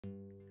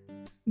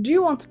Do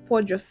you want to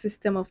purge your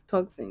system of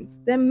toxins?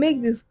 Then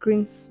make this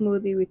green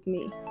smoothie with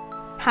me.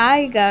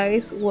 Hi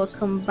guys,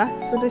 welcome back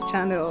to the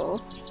channel.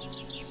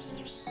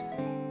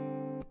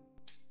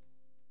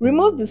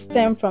 Remove the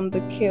stem from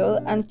the kale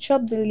and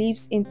chop the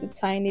leaves into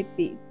tiny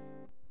bits.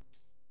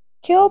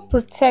 Kale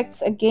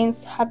protects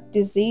against heart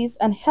disease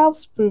and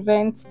helps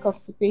prevent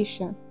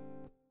constipation.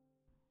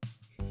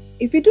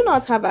 If you do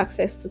not have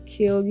access to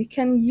kale, you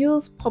can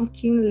use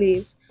pumpkin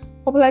leaves,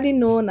 popularly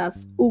known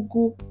as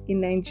ugu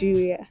in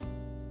Nigeria,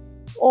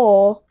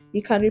 or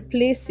you can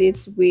replace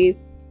it with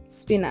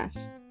spinach.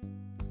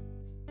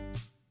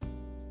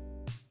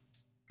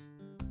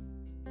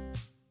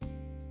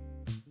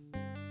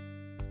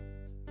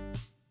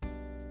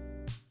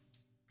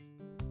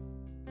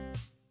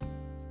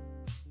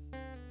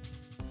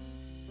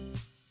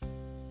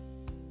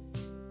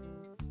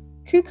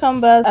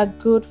 Cucumbers are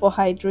good for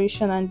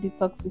hydration and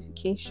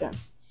detoxification.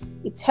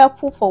 It's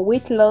helpful for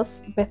weight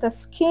loss, better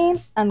skin,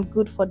 and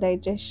good for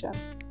digestion.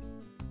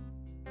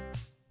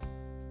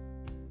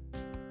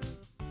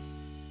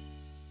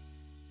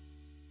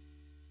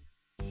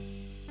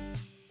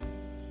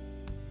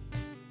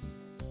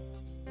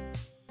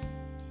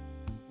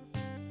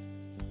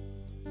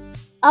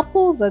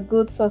 Apples are a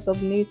good source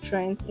of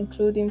nutrients,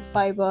 including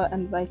fiber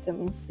and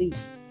vitamin C.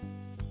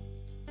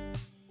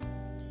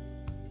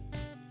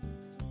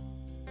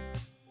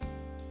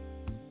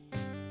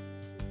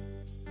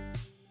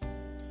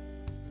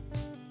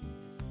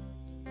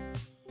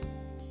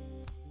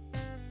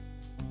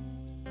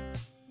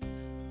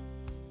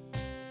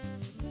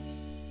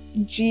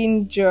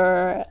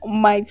 Ginger,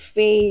 my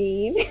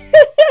fave.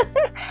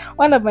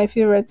 One of my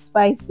favorite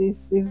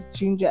spices is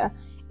ginger.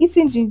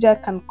 Eating ginger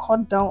can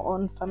cut down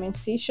on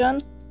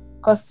fermentation,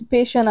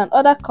 constipation, and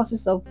other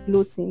causes of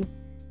bloating.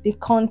 They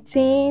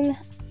contain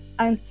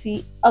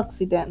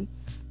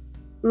antioxidants.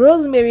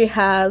 Rosemary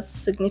has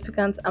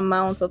significant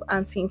amounts of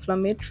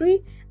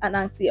anti-inflammatory and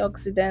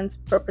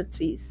antioxidant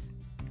properties.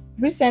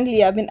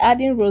 Recently, I've been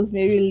adding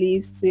rosemary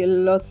leaves to a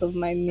lot of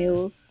my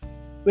meals,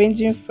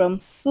 ranging from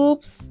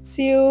soup,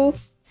 stew,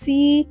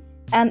 tea,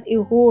 and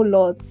a whole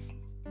lot.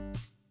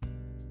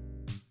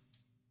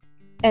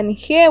 And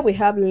here we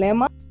have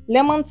lemon.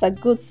 Lemons are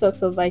good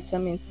source of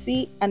vitamin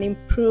C and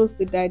improves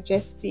the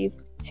digestive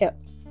health.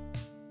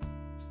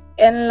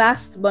 And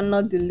last but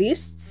not the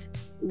least,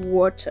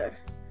 water.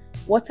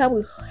 Water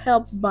will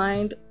help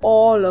bind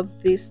all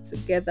of this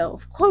together.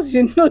 Of course,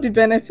 you know the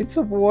benefits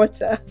of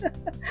water.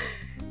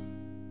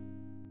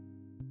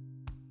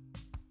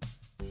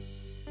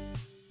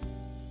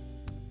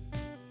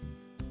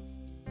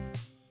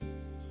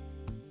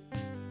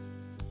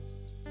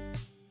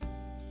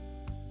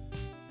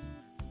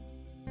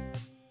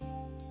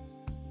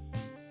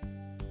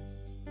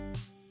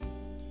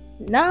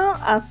 Now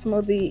our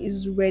smoothie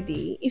is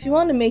ready. If you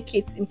want to make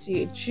it into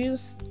a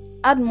juice,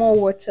 add more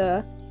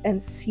water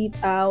and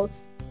sieve out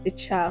the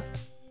chaff.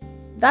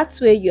 That's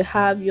where you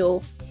have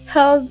your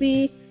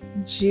healthy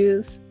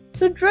juice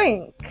to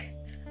drink.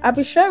 I'll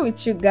be sharing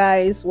with you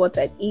guys what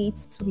I eat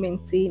to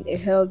maintain a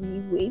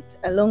healthy weight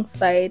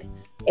alongside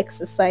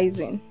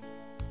exercising.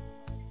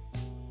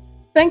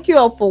 Thank you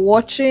all for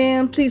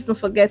watching. Please don't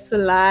forget to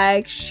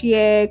like,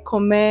 share,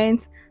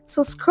 comment,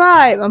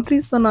 subscribe, and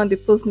please turn on the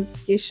post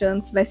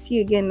notifications till I see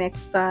you again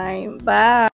next time. Bye.